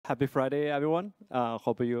Happy Friday, everyone.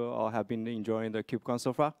 Hope you all have been enjoying the KubeCon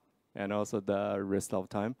so far, and also the rest of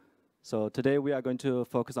time. So today we are going to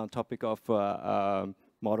focus on topic of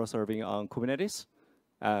model serving on Kubernetes.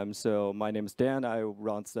 So my name is Dan. I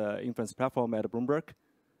run the inference platform at Bloomberg.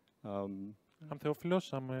 I'm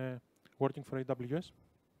Theofilos. I'm working for AWS.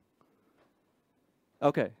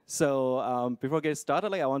 Okay, so before getting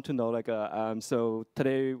started, I want to know, so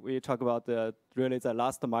today we talk about really the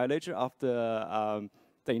last mileage of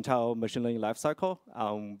the entire machine learning lifecycle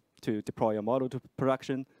to deploy a model to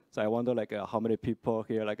production. So I wonder, how many people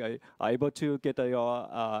here are able to get your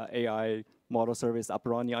AI model service up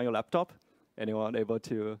running on your laptop? Anyone able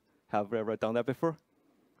to have ever done that before?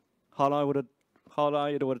 How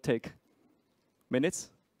long it would take?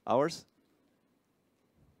 Minutes? Hours?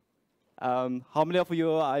 How many of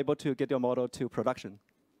you are able to get your model to production?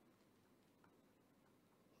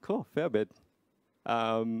 Cool, fair bit.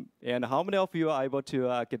 And how many of you are able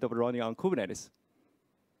to get up running on Kubernetes?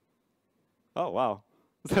 Oh, wow.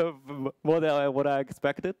 So more than what I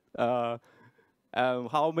expected. How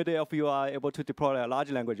many of you are able to deploy a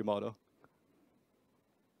large language model?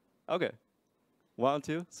 OK. 1,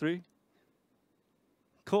 2, 3.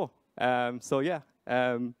 Cool. So yeah.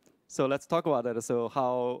 So let's talk about that. So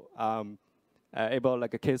how a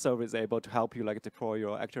KServe is able to help you deploy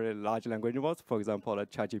your actually large language models, for example,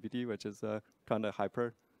 ChatGPT, which is kind of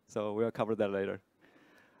hyper. So we'll cover that later.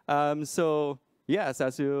 So yes,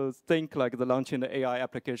 as you think, the launching the AI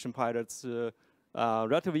application pilots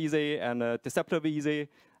relatively easy and deceptively easy.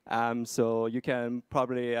 So you can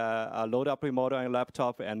probably load up a model on your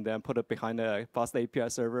laptop and then put it behind a fast API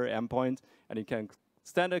server endpoint, and you can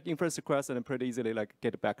send an inference request and pretty easily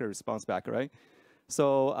get back a response back, right?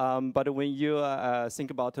 So, but when you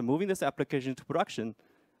think about moving this application to production,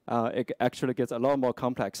 it actually gets a lot more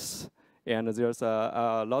complex, and there's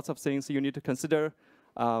lots of things you need to consider.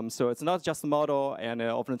 So it's not just a model, and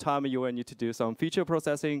oftentimes you will need to do some feature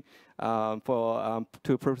processing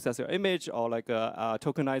to process your image or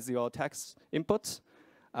tokenize your text inputs,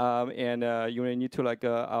 and you will need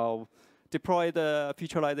to deploy the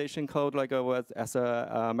featureization code as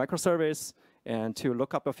a microservice and to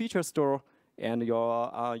look up a feature store, and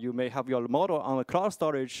you may have your model on the cloud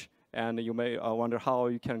storage, and you may wonder how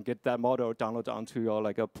you can get that model downloaded onto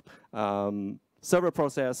your server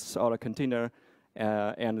process or a container.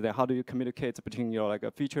 And then how do you communicate between your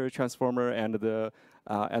a feature transformer and the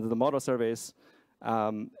model service?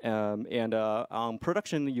 And on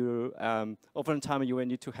production, you oftentimes you will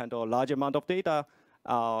need to handle a large amount of data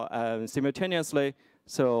simultaneously.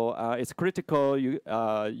 So it's critical.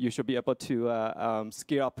 You should be able to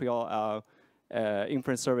scale up your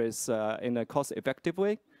inference service in a cost-effective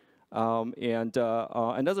way. And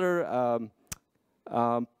another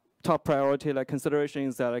top priority consideration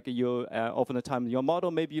is that you oftentimes your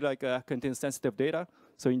model maybe contains sensitive data,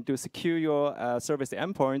 so you need to secure your service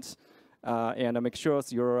endpoints and make sure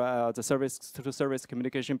your the service-to-service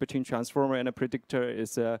communication between transformer and a predictor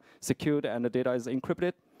is secured and the data is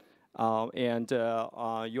encrypted. And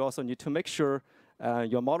you also need to make sure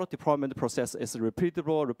your model deployment process is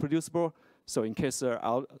repeatable, reproducible. So in case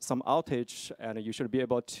some outage, and you should be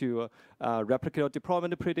able to replicate your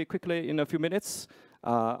deployment pretty quickly in a few minutes,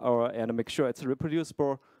 and make sure it's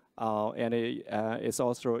reproducible, and it's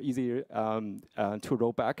also easy to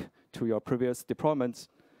roll back to your previous deployments.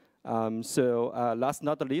 So last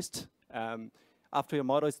not the least, after your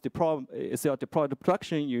model is deployed to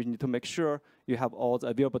production, you need to make sure you have all the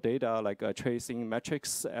available data tracing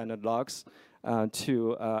metrics and logs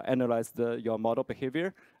to analyze your model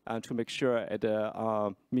behavior and to make sure it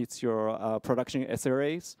meets your production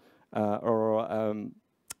SLAs or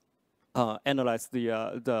analyze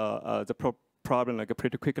the problem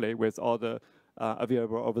pretty quickly with all the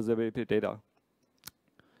available observability data.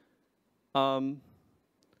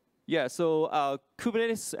 Yeah, so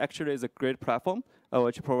Kubernetes actually is a great platform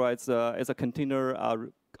which provides as a container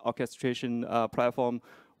orchestration platform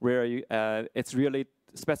where it's really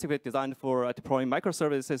specifically designed for deploying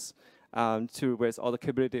microservices with all the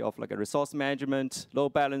capability of resource management,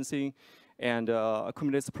 load balancing, and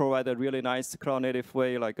Kubernetes provides a really nice cloud-native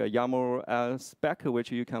way, a YAML spec,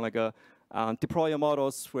 which you can deploy your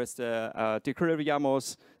models with declarative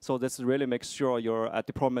YAMLs. So this really makes sure your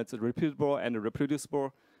deployment is repeatable and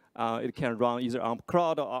reproducible. It can run either on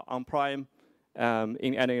cloud or on-prem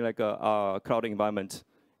in any cloud environment.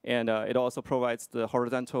 And it also provides the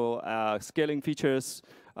horizontal scaling features.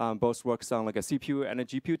 Both works on a CPU and a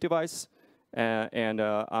GPU device. And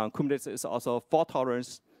Kubernetes is also fault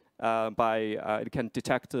tolerance. It can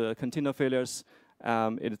detect container failures.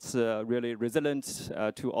 It's really resilient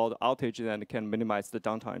to all the outages and can minimize the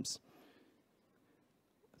downtimes.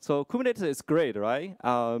 so Kubernetes is great, right?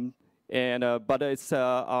 But it's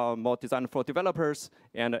more designed for developers,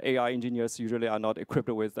 and AI engineers usually are not equipped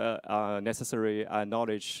with necessary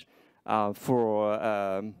knowledge for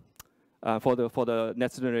the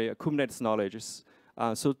necessary Kubernetes knowledge.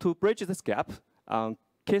 So to bridge this gap,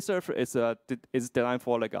 KServe is designed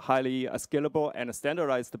for like a highly scalable and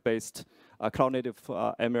standardized based cloud-native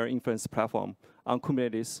ML inference platform on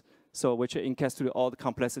Kubernetes. So which encapsulates all the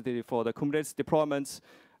complexity for the Kubernetes deployments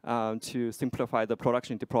to simplify the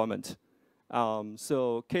production deployment.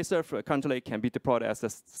 So KServe currently can be deployed as a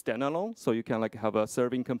standalone. So you can like have a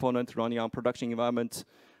serving component running on production environment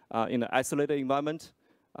in an isolated environment.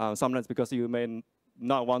 Sometimes because you may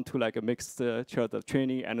not want to like mix the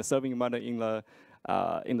training and the serving environment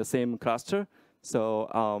in the same cluster. So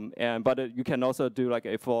but you can also do like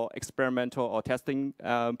for experimental or testing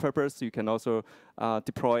purpose. You can also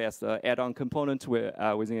deploy as an add-on component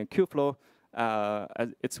within a Kubeflow.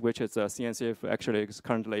 Which is CNCF actually is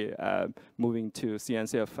currently moving to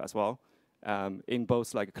CNCF as well in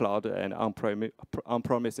both like cloud and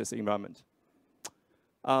on-premises environment.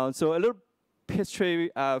 So a little history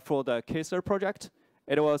for the KServe project.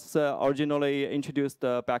 It was originally introduced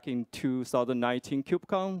back in 2019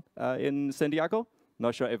 KubeCon in San Diego.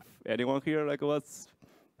 Not sure if anyone here like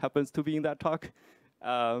happens to be in that talk.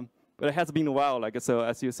 But it has been a while, like so.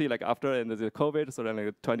 As you see, like after the COVID, so then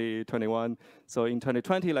like 2021. So in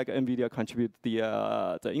 2020, like NVIDIA contributed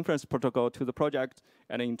the inference protocol to the project,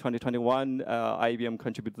 and in 2021, IBM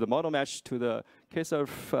contributed the ModelMesh to the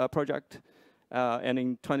KServe project, and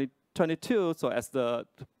in 2022, so as the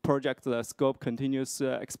project scope continues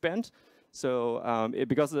to expand, so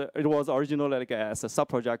because it was originally like as a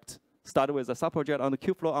sub-project, started with a sub-project on the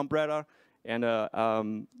Kubeflow umbrella,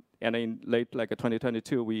 and in late like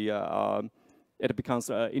 2022, it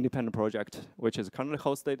becomes an independent project, which is currently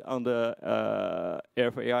hosted on the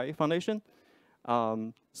Air for AI Foundation.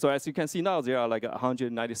 So as you can see now, there are like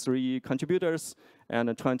 193 contributors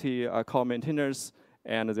and 20 core maintainers,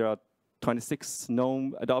 and there are 26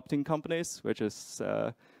 known adopting companies, which is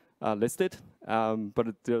listed.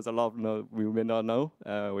 But there's a lot of we may not know,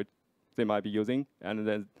 which they might be using. And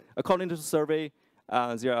then according to the survey,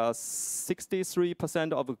 there are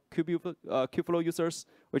 63% of Kubeflow users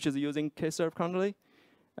which is using KServe currently.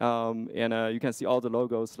 And you can see all the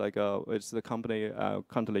logos, like it's the company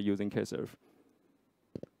currently using KServe.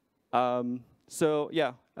 So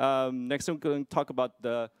yeah, next I'm going to talk about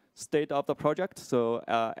the state of the project. So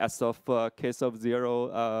as of KServe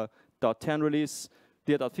 0.10 release,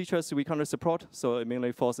 the features we currently support. So it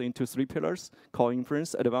mainly falls into 3 pillars: core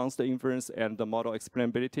inference, advanced inference, and the model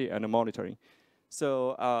explainability and the monitoring.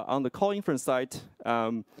 So on the core inference side,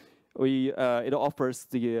 it offers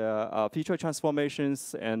the feature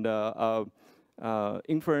transformations and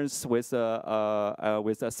inference with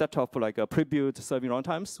a set of like a pre-built serving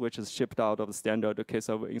runtimes, which is shipped out of the standard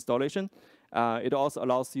KServe installation. It also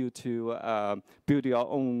allows you to build your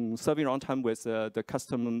own serving runtime with the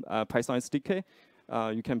custom Python SDK.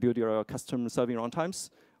 You can build your custom serving runtimes,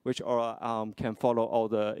 which can follow all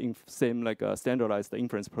the same like standardized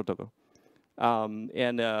inference protocol.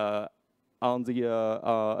 And on the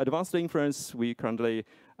advanced inference, we currently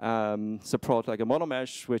support like a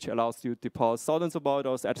ModelMesh, which allows you to deploy thousands of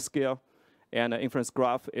models at scale. And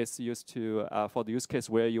InferenceGraph is used for the use case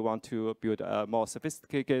where you want to build more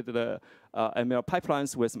sophisticated ML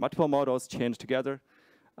pipelines with multiple models chained together.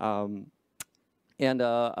 And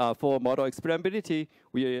for model explainability,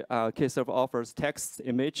 KServe offers text,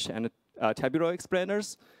 image, and tabular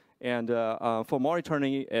explainers. And for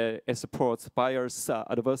monitoring, it supports bias,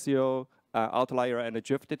 adversarial, outlier, and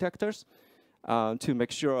drift detectors to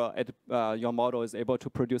make sure your model is able to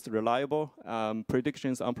produce reliable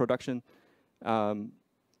predictions on production.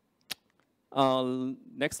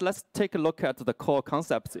 Next, let's take a look at the core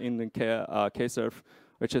concepts in the KServe,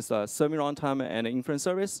 which is serving runtime and inference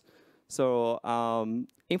service. So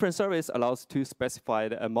inference service allows to specify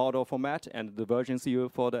a model format and the versions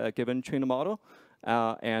used for the given trained model.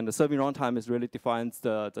 And the serving runtime is really defines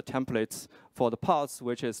the templates for the pods,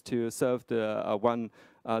 which is to serve the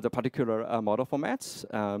particular model formats.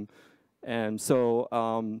 And so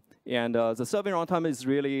the serving runtime is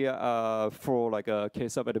really for like a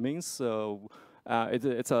KServe admins. So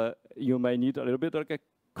you may need a little bit like a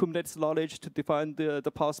Kubernetes knowledge to define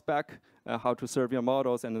the pod spec, how to serve your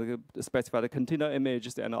models, and specify the container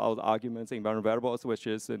images and all the arguments, environment variables, which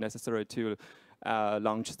is necessary to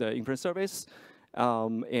launch the inference service.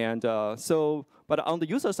 But on the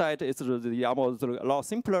user side, it's the YAML is a lot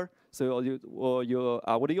simpler. So what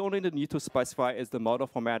you only need to specify is the model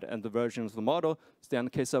format and the version of the model. Then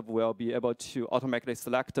KServe will be able to automatically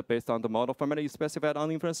select based on the model format you specified on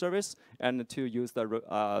the inference service, and to use the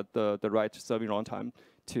right serving runtime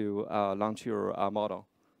to launch your model.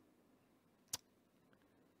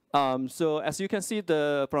 So as you can see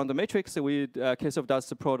from the matrix, KServe does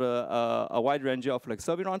support a wide range of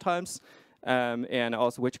serving runtimes, and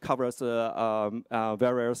also which covers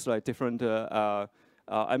various different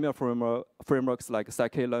ML frameworks like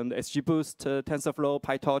scikit-learn, XGBoost, TensorFlow,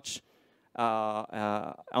 PyTorch,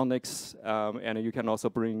 Onyx, and you can also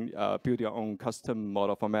build your own custom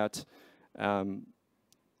model format.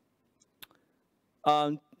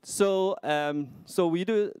 So we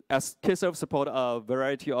do, as KServe, support a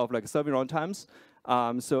variety of serving runtimes.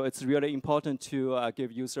 So it's really important to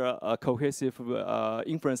give user a cohesive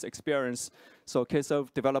inference experience. So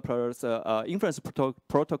KServe developers inference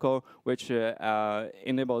protocol, which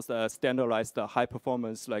enables a standardized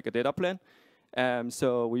high-performance data plan.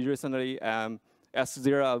 So we recently,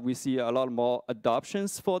 we see a lot more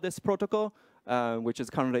adoptions for this protocol, which is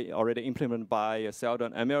currently already implemented by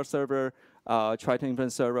Sheldon ML Server, Triton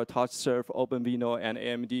Inference Server, TorchServe, OpenVINO, and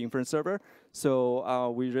AMD Inference Server.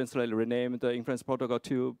 So we recently renamed the inference protocol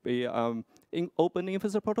to be Open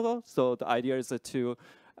Inference Protocol. So the idea is to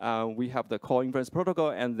we have the core inference protocol,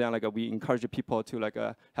 and then we encourage people to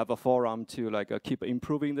have a forum to keep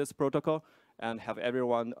improving this protocol, and have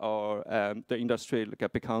everyone or the industry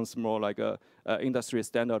becomes more like a industry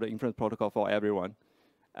standard inference protocol for everyone.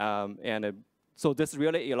 So this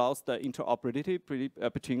really allows the interoperability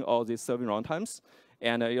between all these serving runtimes,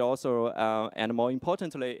 and it also, and more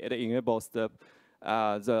importantly, it enables the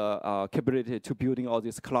capability to building all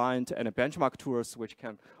these client and benchmark tools, which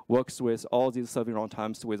can work with all these serving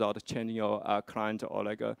runtimes without changing your client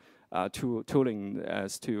or tooling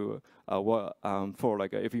as to for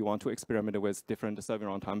if you want to experiment with different serving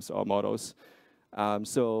runtimes or models.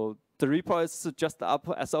 So the repo is just up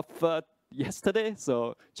as of yesterday,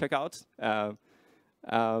 so check out.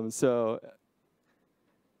 So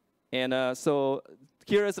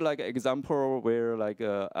here is an example where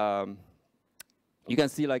you can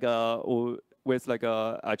see with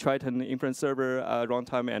a Triton inference server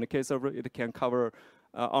runtime and a KServe, it can cover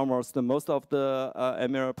almost most of the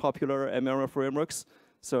popular ML frameworks.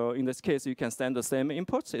 So in this case, you can send the same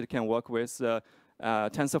inputs. It can work with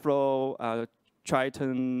TensorFlow,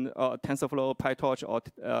 Triton, TensorFlow, PyTorch, or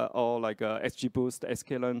XGBoost,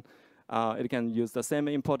 scikit-learn. It can use the same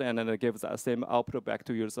input and then it gives the same output back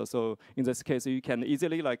to user. So in this case, you can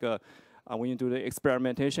easily when you do the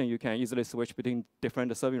experimentation, you can easily switch between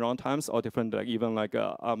different serving runtimes or different even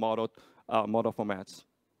model formats.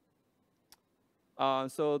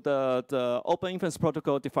 So the Open Inference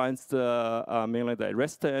Protocol defines mainly the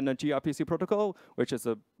REST and the gRPC protocol, which is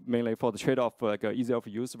mainly for the trade-off easy of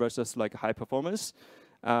use versus high performance.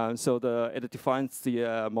 So it defines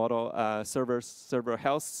the model server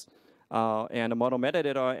health and the model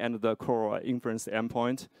metadata and the core inference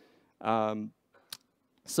endpoint.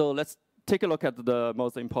 So let's take a look at the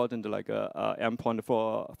most important endpoint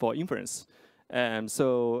for inference.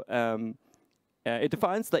 It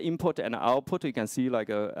defines the input and output. You can see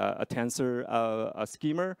a tensor a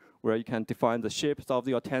schema where you can define the shapes of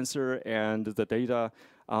your tensor and the data.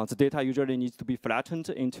 The data usually needs to be flattened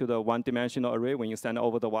into the one-dimensional array when you send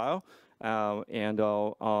over the while.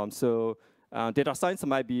 Data science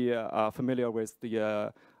might be familiar with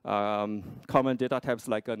the common data types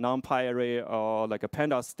like a NumPy array or a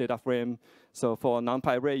pandas data frame. So for a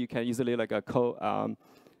NumPy array, you can easily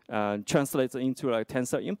translate into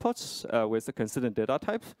tensor inputs with a consistent data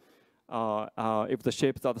type. If the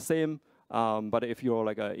shapes are the same, but if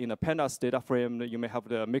you're in a pandas data frame, you may have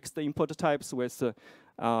the mixed input types with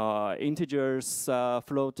integers,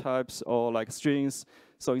 float types, or strings.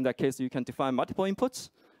 So in that case, you can define multiple inputs,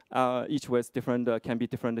 each with different can be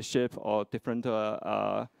different shape or different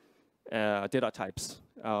data types.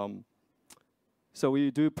 So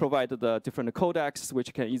we do provide the different codecs,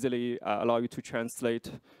 which can easily allow you to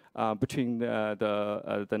translate between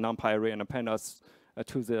the NumPy array and the pandas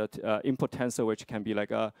to the input tensor, which can be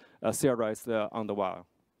serialized on the while.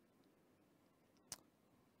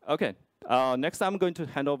 Okay, next I'm going to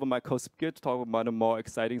hand over my co-speaker to talk about the more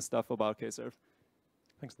exciting stuff about KServe.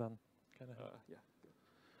 Thanks, Dan. Yeah.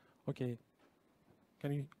 Okay.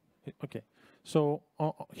 Can you? Okay. So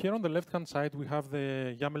here on the left-hand side, we have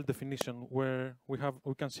the YAML definition where we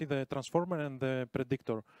can see the transformer and the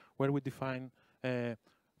predictor, where we define,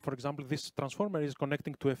 for example, this transformer is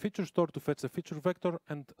connecting to a feature store to fetch the feature vector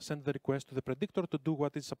and send the request to the predictor to do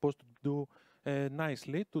what it's supposed to do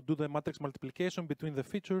nicely to do the matrix multiplication between the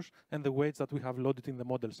features and the weights that we have loaded in the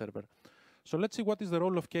model server. So let's see what is the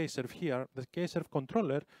role of KServe here. The KServe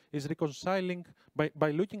controller is reconciling,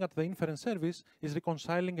 by looking at the inference service, is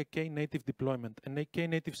reconciling a Knative deployment, and a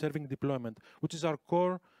Knative serving deployment, which is our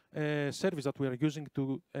core service that we are using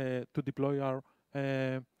to deploy our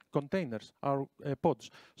containers, our pods.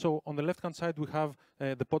 So on the left-hand side, we have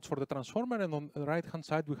the pods for the transformer, and on the right-hand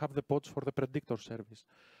side, we have the pods for the predictor service.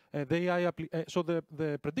 So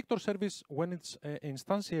the predictor service, when it's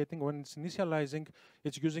instantiating, when it's initializing,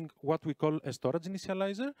 it's using what we call a storage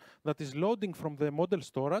initializer that is loading from the model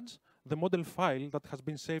storage the model file that has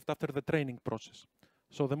been saved after the training process.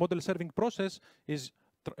 So the model serving process is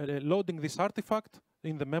loading this artifact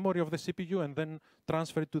in the memory of the CPU and then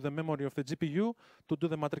transfer it to the memory of the GPU to do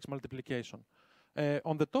the matrix multiplication.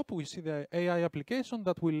 On the top, we see the AI application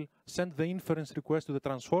that will send the inference request to the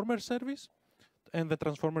transformer service, and the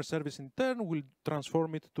transformer service in turn will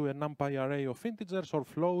transform it to a NumPy array of integers or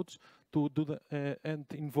floats to do and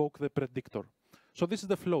invoke the predictor. So this is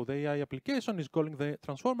the flow. The AI application is calling the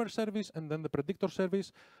transformer service, and then the predictor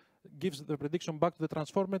service gives the prediction back to the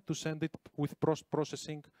transformer to send it with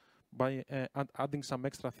processing by adding some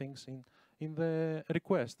extra things in the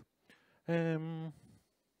request.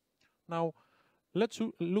 Now, let's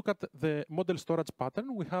look at the model storage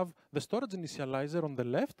pattern. We have the storage initializer on the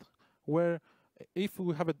left, where if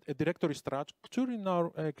we have a directory structure in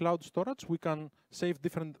our cloud storage, we can save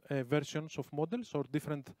different versions of models or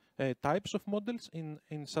different types of models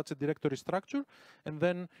in such a directory structure. And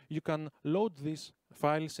then you can load these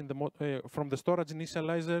files in the from the storage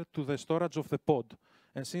initializer to the storage of the pod.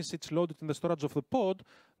 And since it's loaded in the storage of the pod,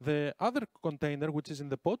 the other container, which is in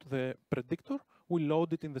the pod, the predictor, will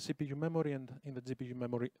load it in the CPU memory and in the GPU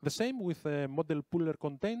memory. The same with the model pooler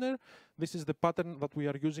container. This is the pattern that we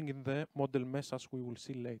are using in the model mesh, as we will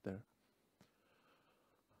see later.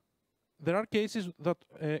 There are cases that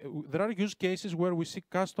there are use cases where we see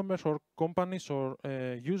customers or companies or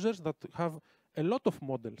users that have a lot of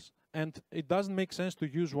models, and it doesn't make sense to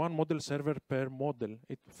use one model server per model.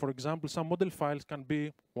 For example, some model files can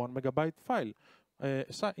be 1 megabyte file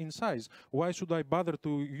in size. Why should I bother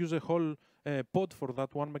to use a whole pod for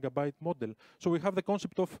that 1 megabyte model? So we have the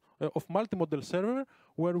concept of multi-model server,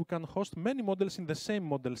 where we can host many models in the same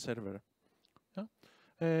model server. Yeah?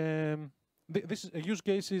 This use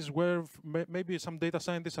case is where maybe some data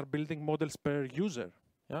scientists are building models per user.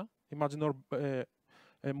 Yeah? Imagine our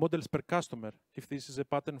models per customer, if this is a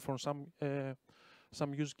pattern for some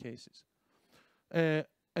use cases.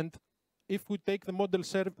 And if we take the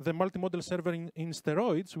multi-model server in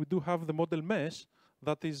steroids, we do have the model mesh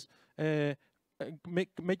that is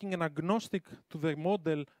making an agnostic to the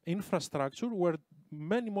model infrastructure, where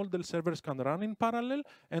many model servers can run in parallel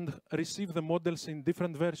and receive the models in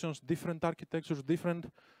different versions, different architectures, different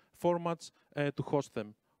formats to host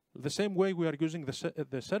them. The same way we are using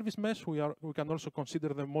the service mesh, we can also consider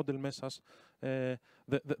the model mesh as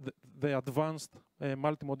the advanced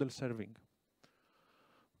multi-model serving.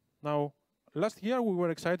 Now, last year we were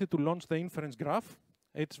excited to launch the inference graph.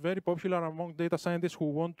 It's very popular among data scientists who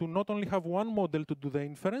want to not only have one model to do the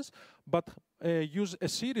inference, but use a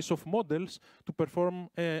series of models to perform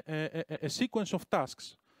a sequence of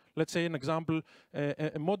tasks. Let's say an example,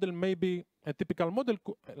 a model may be a typical model.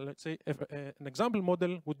 Let's say an example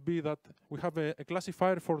model would be that we have a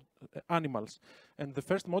classifier for animals. And the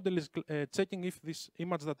first model is checking if this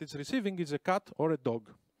image that it's receiving is a cat or a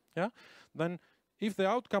dog. Yeah? Then if the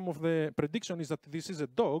outcome of the prediction is that this is a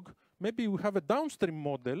dog, maybe we have a downstream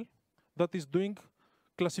model that is doing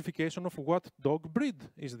classification of what dog breed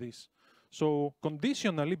is this. So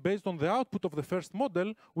conditionally, based on the output of the first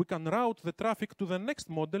model, we can route the traffic to the next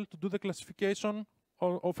model to do the classification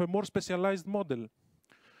of a more specialized model.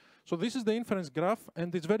 So this is the inference graph,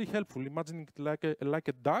 and it's very helpful. Imagine it like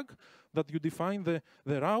a DAG, that you define the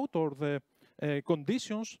route or the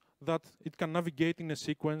conditions that it can navigate in a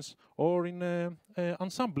sequence or in an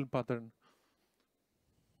ensemble pattern.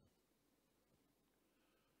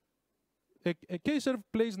 KServe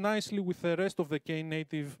plays nicely with the rest of the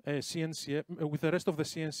Knative CNCF, with the rest of the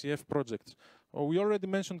CNCF projects. We already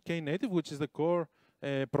mentioned Knative, which is the core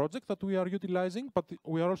project that we are utilizing, but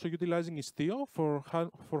we are also utilizing Istio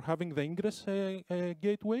for having the ingress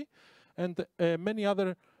gateway, and many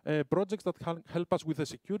other projects that help us with the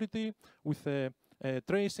security, with the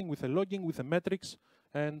tracing, with the logging, with the metrics,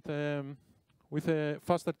 and with a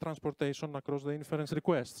faster transportation across the inference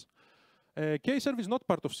requests. KServe is not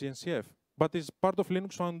part of CNCF, but is part of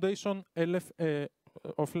Linux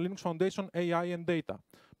Foundation AI and data.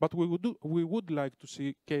 But we would like to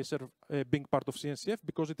see KServe being part of CNCF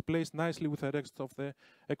because it plays nicely with the rest of the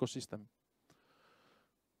ecosystem.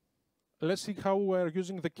 let's see how we're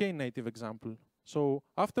using the Knative example. So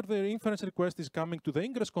after the inference request is coming to the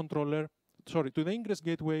ingress controller, sorry, to the ingress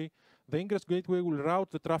gateway will route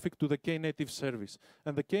the traffic to the Knative service.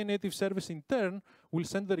 And the Knative service, in turn, will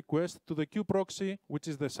send the request to the queue-proxy, which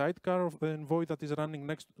is the sidecar of the envoy that is running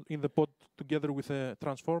next in the pod together with a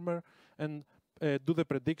transformer, and do the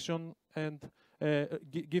prediction and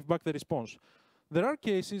give back the response. There are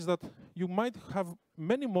cases that you might have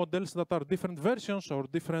many models that are different versions or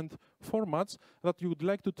different formats that you would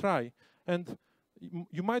like to try. And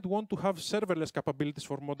you might want to have serverless capabilities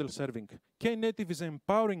for model serving. Knative is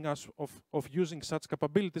empowering us of using such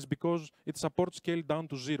capabilities because it supports scale down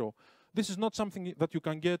to 0. This is not something that you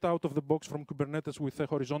can get out of the box from Kubernetes with a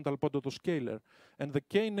horizontal pod autoscaler. And the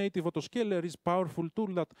Knative autoscaler is a powerful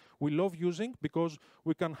tool that we love using because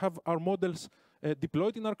we can have our models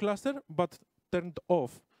deployed in our cluster, but turned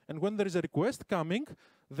off. And when there is a request coming,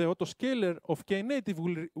 the autoscaler of Knative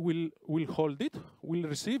will hold it, will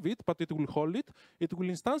receive it, but it will hold it. It will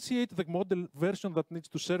instantiate the model version that needs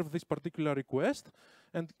to serve this particular request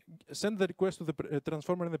and send the request to the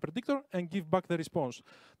transformer and the predictor and give back the response.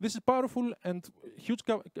 This is powerful and huge,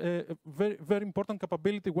 very, very important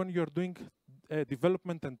capability when you're doing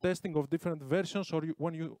development and testing of different versions, or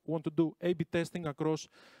when you want to do A/B testing across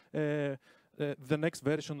the next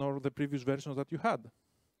version or the previous versions that you had.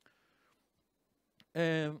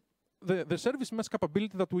 The service mesh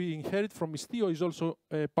capability that we inherit from Istio is also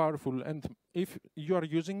powerful, and if you are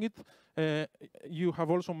using it, you have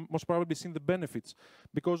also most probably seen the benefits,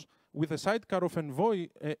 because with a sidecar of envoy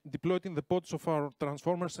deployed in the pods of our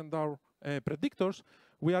transformers and our predictors,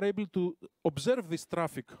 we are able to observe this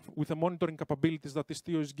traffic with the monitoring capabilities that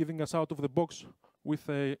Istio is giving us out of the box with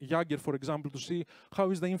Jaeger, for example, to see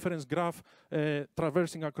how is the inference graph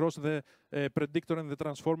traversing across the predictor and the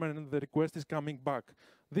transformer, and the request is coming back.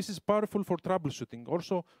 This is powerful for troubleshooting,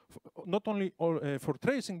 also not only for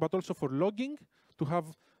tracing, but also for logging, to have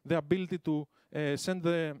the ability to send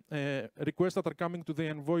the requests that are coming to the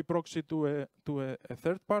envoy proxy to a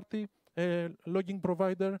third-party logging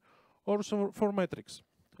provider, also for metrics.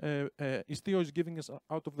 Istio is giving us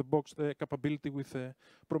out of the box the capability with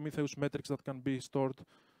Prometheus metrics that can be stored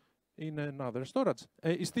in another storage.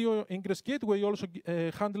 Istio Ingress Gateway also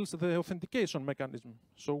handles the authentication mechanism.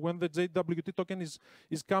 So when the JWT token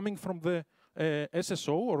is coming from the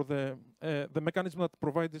SSO, or the mechanism that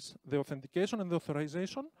provides the authentication and the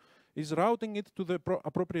authorization, is routing it to the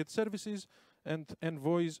appropriate services, and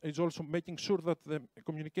envoy is also making sure that the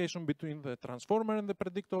communication between the transformer and the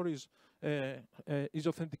predictor is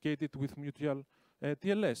authenticated with mutual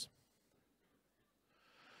TLS.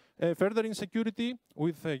 Further in security,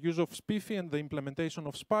 with use of SPIFFE and the implementation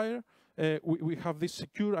of SPIRE, we have this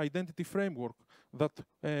secure identity framework that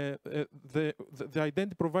the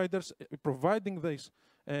identity providers providing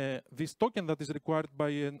this token that is required by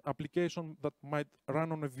an application that might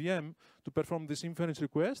run on a VM to perform this inference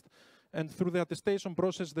request. And through the attestation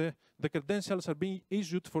process, the credentials are being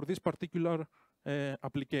issued for this particular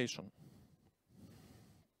application.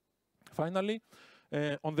 Finally,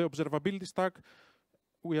 on the observability stack,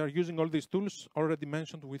 we are using all these tools already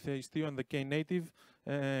mentioned with Istio and the Knative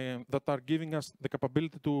that are giving us the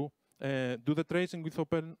capability to do the tracing with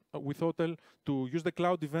OTel, to use the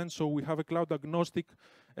cloud events, so we have a cloud agnostic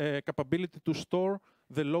capability to store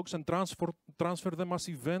the logs and transfer them as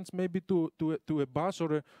events, maybe to a bus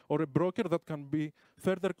or a broker that can be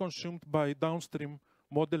further consumed by downstream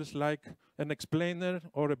models like an explainer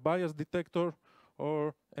or a bias detector,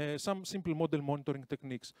 or some simple model monitoring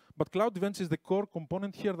techniques. But cloud events is the core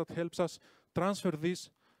component here that helps us transfer these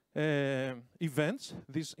events,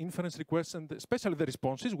 these inference requests, and especially the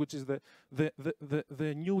responses, which is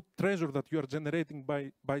the new treasure that you are generating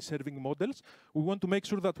by serving models. We want to make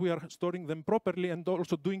sure that we are storing them properly and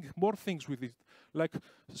also doing more things with it. Like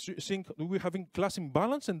seeing, do we having class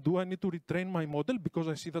imbalance, and do I need to retrain my model because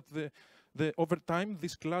I see that over time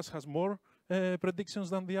this class has more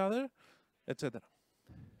predictions than the other, etc.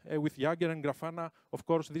 With Jaeger and Grafana, of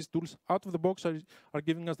course, these tools out of the box are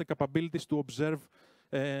giving us the capabilities to observe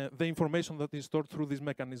the information that is stored through these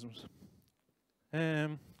mechanisms.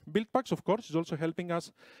 Buildpacks, of course, is also helping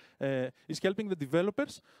us, is helping the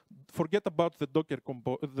developers forget about the Docker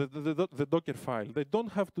the Docker file. They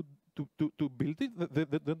don't have to build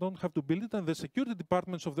it. They don't have to build it, and the security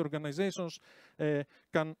departments of the organizations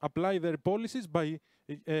can apply their policies by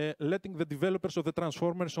letting the developers of the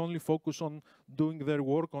transformers only focus on doing their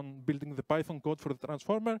work on building the Python code for the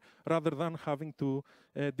transformer, rather than having to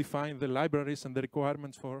define the libraries and the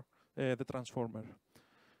requirements for the transformer.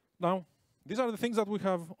 Now, these are the things that we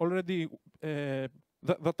have already,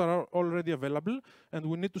 that are already available, and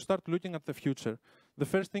we need to start looking at the future. the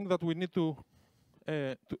first thing that we need to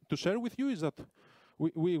share with you is that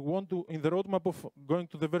we want to, in the roadmap of going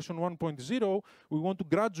to the version 1.0, we want to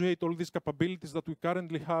graduate all these capabilities that we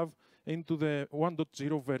currently have into the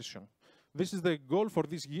 1.0 version. This is the goal for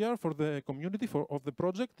this year for the community of the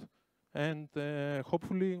project, and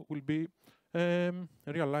hopefully will be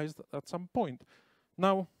realized at some point.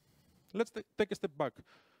 Now, let's take a step back.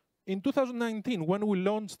 In 2019, when we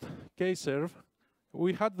launched KServe,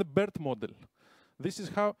 we had the BERT model. This is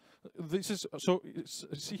how,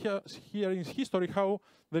 see here in history how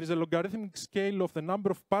there is a logarithmic scale of the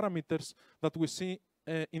number of parameters that we see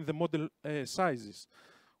in the model sizes.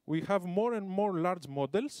 We have more and more large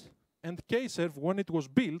models, and KServe, when it was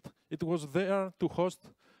built, it was there to host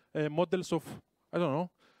models of, I don't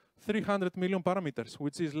know, 300 million parameters,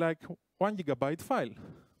 which is like 1 gigabyte file.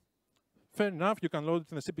 Fair enough, you can load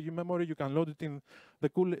it in the CPU memory, you can load it in the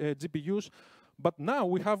cool GPUs, but now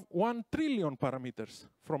we have 1 trillion parameters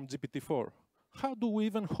from GPT-4. How do we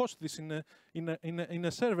even host this in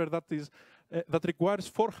a server that is that requires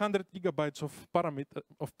 400 gigabytes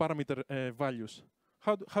of parameter values?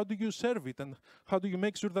 How do you serve it, and how do you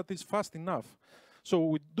make sure that it's fast enough? So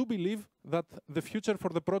we do believe that the future for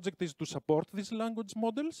the project is to support these language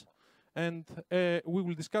models, and we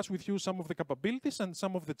will discuss with you some of the capabilities and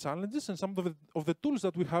some of the challenges and some of the tools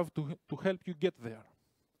that we have to help you get there.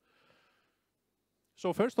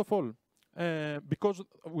 So first of all, because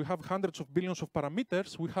we have hundreds of billions of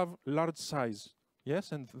parameters, we have large size.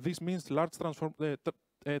 Yes, and this means large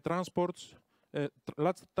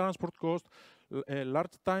large transport cost,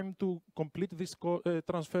 large time to complete this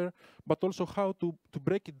transfer, but also how to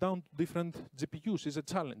break it down to different GPUs is a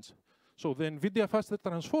challenge. So the NVIDIA Faster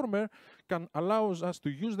Transformer can allow us to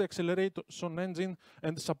use the acceleration engine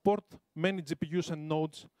and support many GPUs and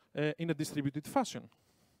nodes in a distributed fashion.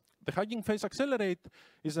 The Hugging Face Accelerate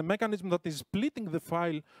is a mechanism that is splitting the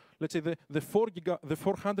file, let's say the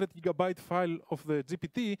 400 gigabyte file of the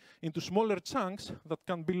GPT into smaller chunks that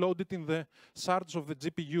can be loaded in the shards of the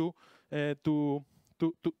GPU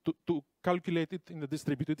to calculate it in a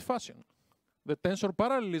distributed fashion. The tensor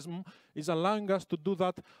parallelism is allowing us to do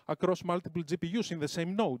that across multiple GPUs in the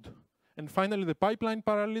same node. And finally, the pipeline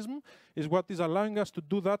parallelism is what is allowing us to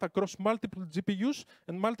do that across multiple GPUs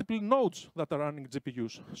and multiple nodes that are running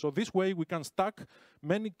GPUs. So this way, we can stack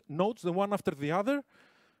many nodes, the one after the other,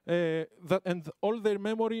 and all their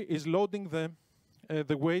memory is loading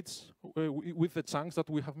the weights with the chunks that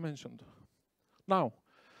we have mentioned. Now,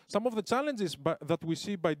 some of the challenges that we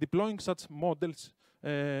see by deploying such models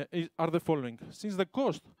are the following. Since the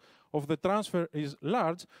cost of the transfer is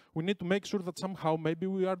large, we need to make sure that somehow maybe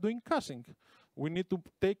we are doing caching. We need to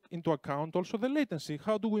take into account also the latency.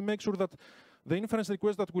 How do we make sure that the inference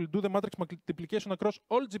request that will do the matrix multiplication across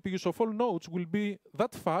all GPUs of all nodes will be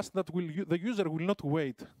that fast that the user will not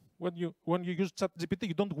wait? When you use ChatGPT,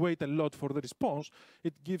 you don't wait a lot for the response.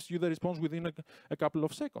 It gives you the response within a couple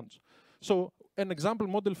of seconds. So an example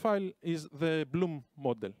model file is the Bloom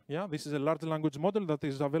model. Yeah, this is a large language model that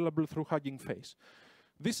is available through Hugging Face.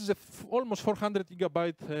 This is almost 400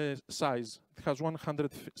 gigabyte size. It has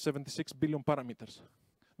 176 billion parameters.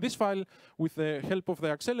 This file, with the help of the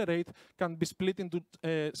accelerate, can be split into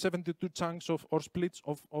 72 chunks or splits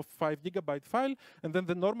of 5 gigabyte file, and then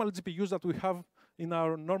the normal GPUs that we have in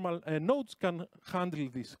our normal nodes can handle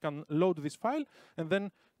this, can load this file, and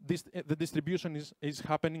then the distribution is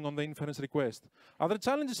happening on the inference request. Other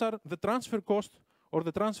challenges are the transfer cost or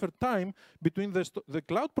the transfer time between the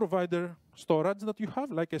cloud provider storage that you have,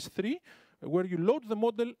 like S3, where you load the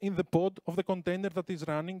model in the pod of the container that is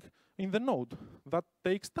running in the node. That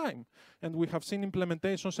takes time. And we have seen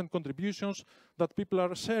implementations and contributions that people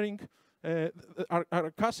are sharing,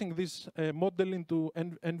 are caching this model into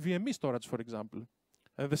NVMe storage, for example.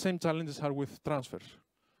 The same challenges are with transfers.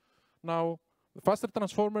 Now, the Faster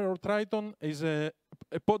Transformer or Triton is a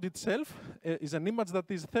pod itself, is an image that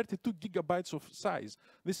is 32 gigabytes of size.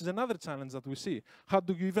 This is another challenge that we see. How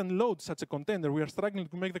do you even load such a container? We are struggling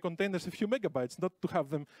to make the containers a few megabytes, not to have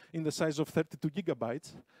them in the size of 32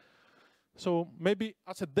 gigabytes. So maybe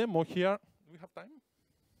as a demo here, do we have time?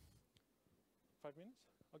 5 minutes?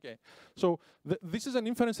 Okay. So this is an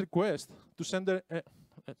inference request to send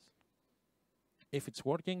if it's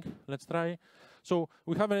working, let's try. So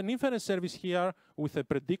we have an inference service here with a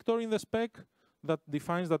predictor in the spec that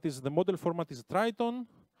defines that the model format is Triton,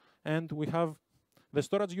 and we have the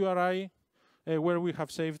storage URI where we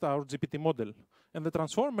have saved our GPT model. And the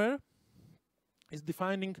transformer is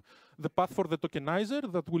defining the path for the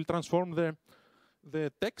tokenizer that will transform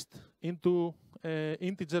the text into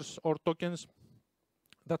integers or tokens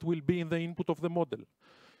that will be in the input of the model.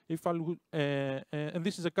 if I would, and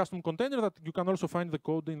this is a custom container that you can also find the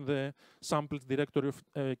code in the samples directory of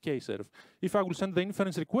KServe. If I will send the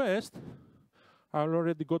inference request, I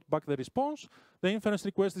already got back the response. The inference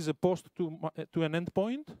request is a post to an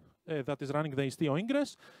endpoint that is running the Istio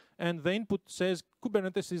ingress, and the input says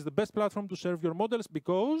Kubernetes is the best platform to serve your models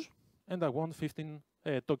because, and I want 15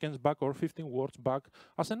 tokens back or 15 words back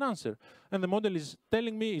as an answer. And the model is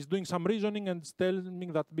telling me, is doing some reasoning and it's telling me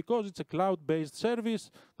that because it's a cloud-based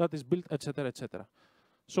service that is built, etc., etc.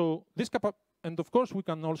 So this and of course we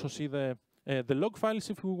can also see the log files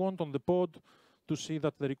if we want on the pod to see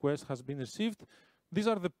that the request has been received. These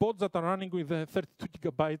are the pods that are running with the 32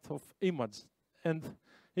 gigabyte of image. And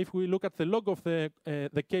if we look at the log of the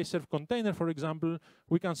KServe container, for example,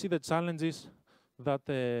 we can see the challenges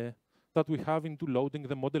that we have into loading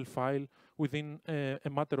the model file within a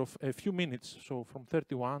matter of a few minutes. So from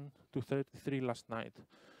 31 to 33 last night.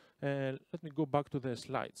 Let me go back to the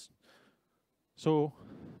slides. So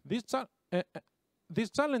these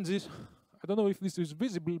challenges, I don't know if this is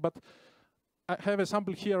visible, but I have a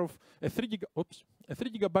sample here of a 3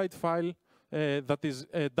 gigabyte file that is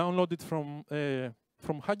downloaded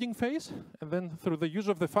from Hugging Face, and then through the use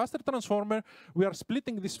of the faster transformer, we are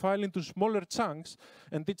splitting this file into smaller chunks,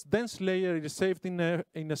 and its dense layer is saved in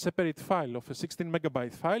a separate file of a 16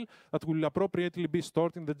 megabyte file that will appropriately be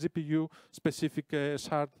stored in the GPU-specific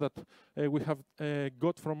shard that we have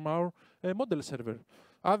got from our model server.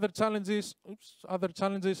 Other challenges,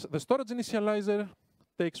 the storage initializer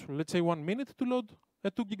takes, let's say, 1 minute to load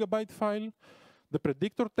a 2 gigabyte file. The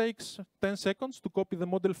predictor takes 10 seconds to copy the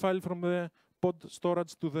model file from the pod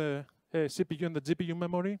storage to the CPU and the GPU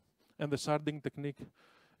memory, and the sharding technique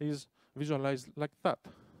is visualized like that.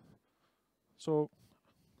 So,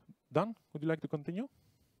 Dan, would you like to continue?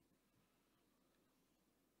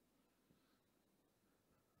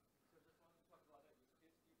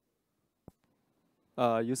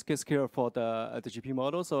 Use case here for the GPU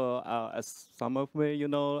model. So as some of you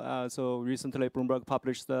know, so recently Bloomberg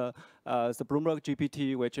published the Bloomberg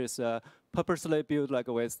GPT, which is purposely built like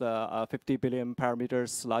with the 50 billion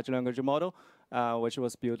parameters large language model, which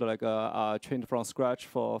was built like trained from scratch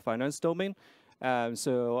for finance domain.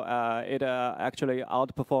 So it actually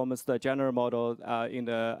outperforms the general model in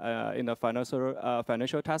the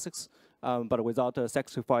financial tasks. But without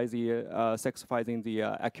sacrificing the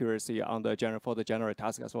accuracy on the general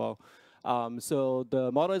task as well. So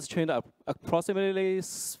the model is trained approximately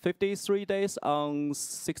 53 days on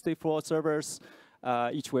 64 servers,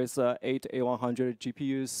 each with 8 A100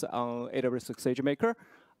 GPUs on AWS SageMaker.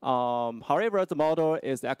 However, the model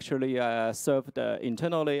is actually served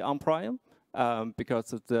internally on Prime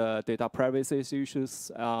because of the data privacy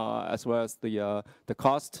issues as well as the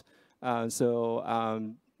cost.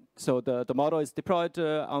 So the model is deployed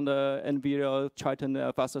on the NVIDIA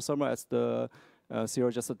Triton faster server as the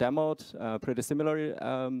Cyril just demoed, pretty similar.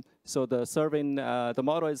 So the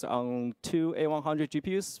model is on 2 A100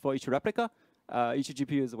 GPUs for each replica. Each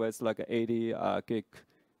GPU is with like 80 gig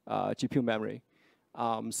GPU memory.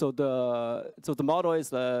 So the model is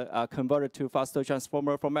converted to faster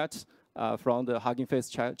transformer format from the Hugging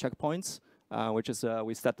Face checkpoints, which is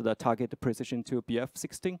we set the target precision to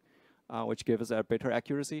BF16. Which gives a better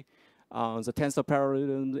accuracy. The tensor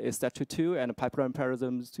parallelism is set to 2, and pipeline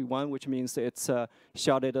parallelism to 1, which means it's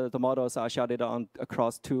sharded. The models are sharded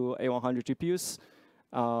across 2 A100 GPUs.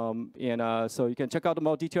 So you can check out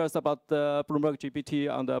more details about the Bloomberg GPT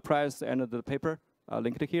on the price and the paper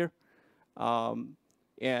linked here.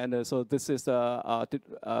 So this is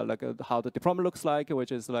like how the deployment looks like,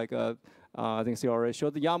 which is like I think she already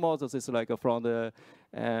showed the YAML. This is like from the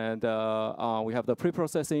we have the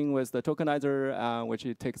pre-processing with the tokenizer, which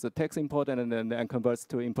it takes the text input and then converts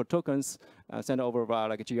to input tokens, sent over via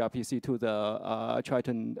like a gRPC to the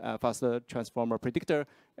Triton faster transformer predictor.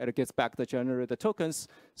 It gets back the generated tokens.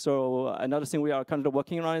 So another thing we are currently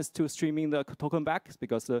working on is to streaming the token back,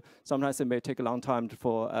 because sometimes it may take a long time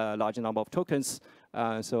for a large number of tokens.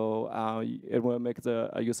 So it will make the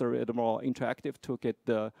user a little more interactive to get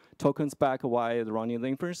the tokens back while running the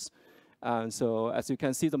inference. So as you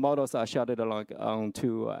can see, the models are sharded on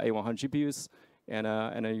 2 A100 GPUs.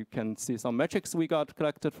 And you can see some metrics we got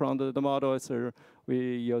collected from the model. So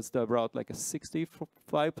we used about like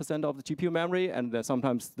 65% of the GPU memory, and then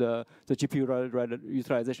sometimes the GPU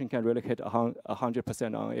utilization can really hit 100%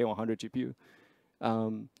 on A100 GPU.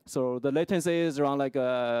 So the latency is around like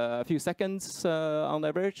a few seconds on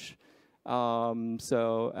average.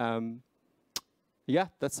 Yeah,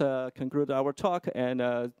 that's conclude our talk.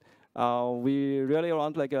 And we really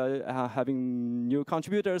want like having new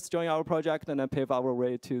contributors join our project and then pave our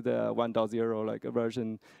way to the 1.0 like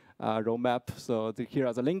version roadmap. So here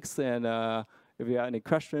are the links, and if you have any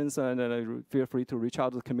questions, and feel free to reach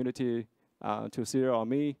out to the community, to Cyril or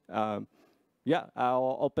me. Yeah,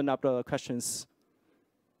 I'll open up the questions.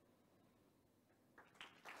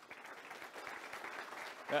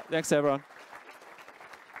 Yeah, thanks, everyone.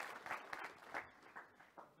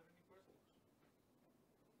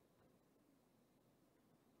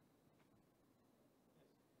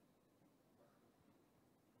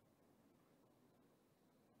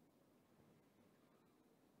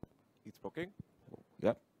 It's working?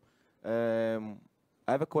 Yeah.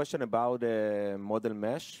 I have a question about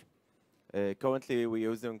ModelMesh. Currently,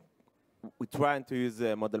 we're trying to use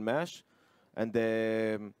ModelMesh,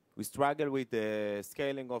 and we struggle with the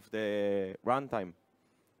scaling of the runtime.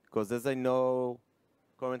 Because as I know,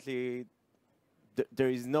 currently, there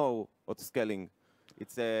is no auto-scaling.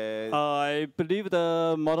 It's I believe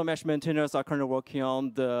the ModelMesh maintainers are currently working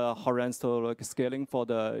on the horizontal scaling for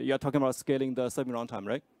the, you're talking about scaling the serving runtime,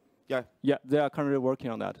 right? Yeah. Yeah, they are currently working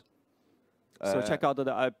on that. So check out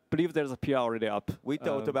I believe there's a PR already up. We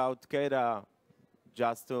thought about Kata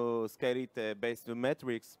just to scale it based on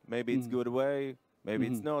metrics. Maybe it's good way, maybe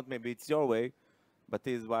it's not, maybe it's your way, but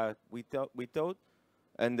this is what we thought.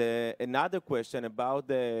 And another question about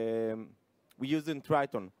we're using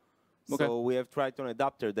Triton. Okay. So we have Triton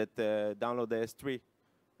adapter that download the S3.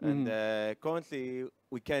 And currently,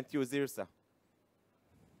 we can't use IRSA.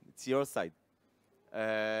 It's your side.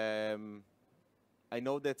 I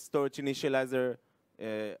know that storage initializer,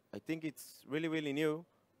 I think it's really, really new,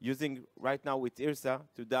 using right now with IRSA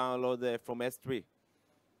to download from S3.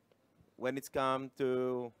 When it's come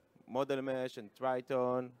to ModelMesh and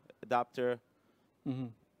Triton adapter,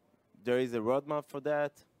 there is a roadmap for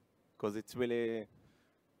that, because it's really,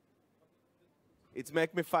 it's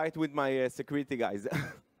make me fight with my security guys,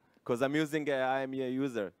 because I'm using I'm a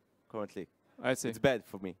user currently. I see. It's bad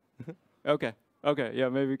for me. Okay. Okay. Yeah,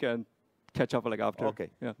 maybe we can catch up like after. Okay.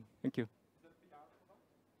 Yeah. Thank you.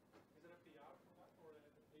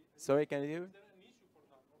 Sorry, can you hear me?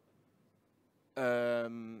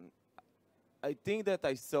 I think that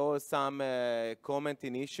I saw some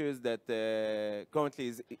commenting issues that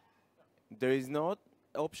currently there is no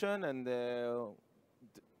option, and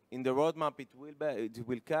in the roadmap it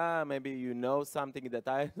will come. Maybe you know something that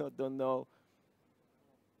I don't know.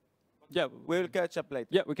 Yeah, we'll catch up later.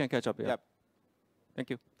 Yeah, we can catch up. Yeah. Yep. Thank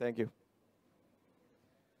you. Thank you.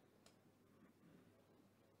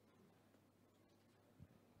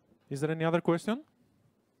 Is there any other question?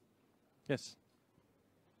 Yes.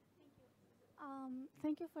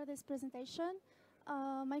 Thank you for this presentation.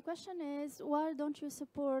 My question is, why don't you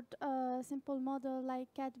support a simple model like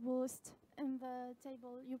CatBoost in the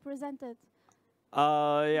table you presented?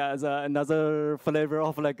 Yeah, as another flavor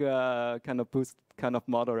of like a kind of boost kind of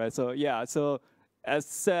model, right? So yeah, so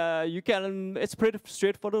as you can, it's pretty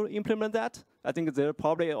straightforward to implement that. I think there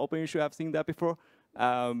probably an open issue. I've seen that before.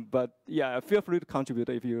 But yeah, feel free to contribute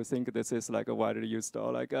if you think this is like a widely used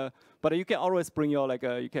or like. But you can always bring your like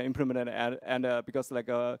you can implement it and because like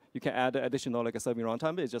you can add additional like a serving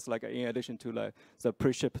runtime. It's just like in addition to like the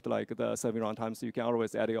pre-shipped like the serving runtimes, so you can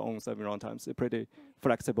always add your own serving runtimes. It's pretty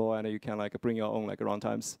flexible, and you can like bring your own like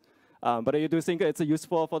runtimes. But I do think it's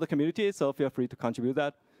useful for the community, so feel free to contribute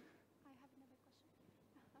that.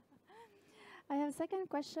 I have a second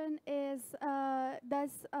question is,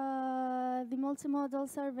 does the multimodal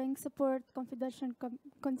serving support confidential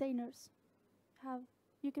containers?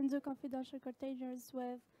 You can do confidential containers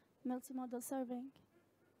with multimodal serving.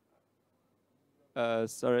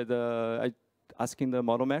 Sorry, asking the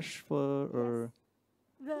ModelMesh for, or?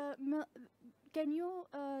 Yes. Can you,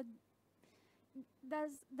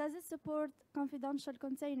 does it support confidential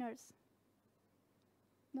containers?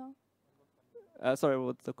 No? Sorry,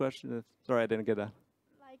 what's the question? Sorry, I didn't get that.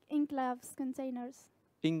 Like in-class containers.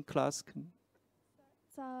 In-class?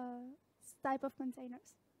 It's a type of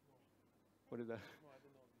containers. What is that? No, I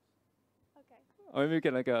don't know. Okay. Or maybe we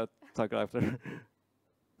can like talk after.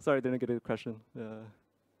 Sorry, I didn't get the question.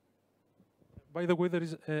 By the way, there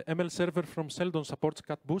is a ML server from Seldon supports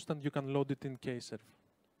CatBoost, and you can load it in KServe.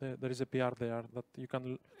 There is a PR there that you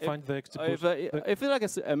can find the XGBoost. If like a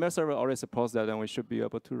ML server already supports that, then we should be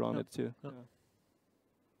able to run it too. Yeah.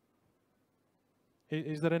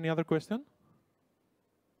 Is there any other question?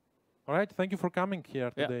 All right, thank you for coming here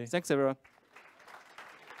today. Thanks, everyone.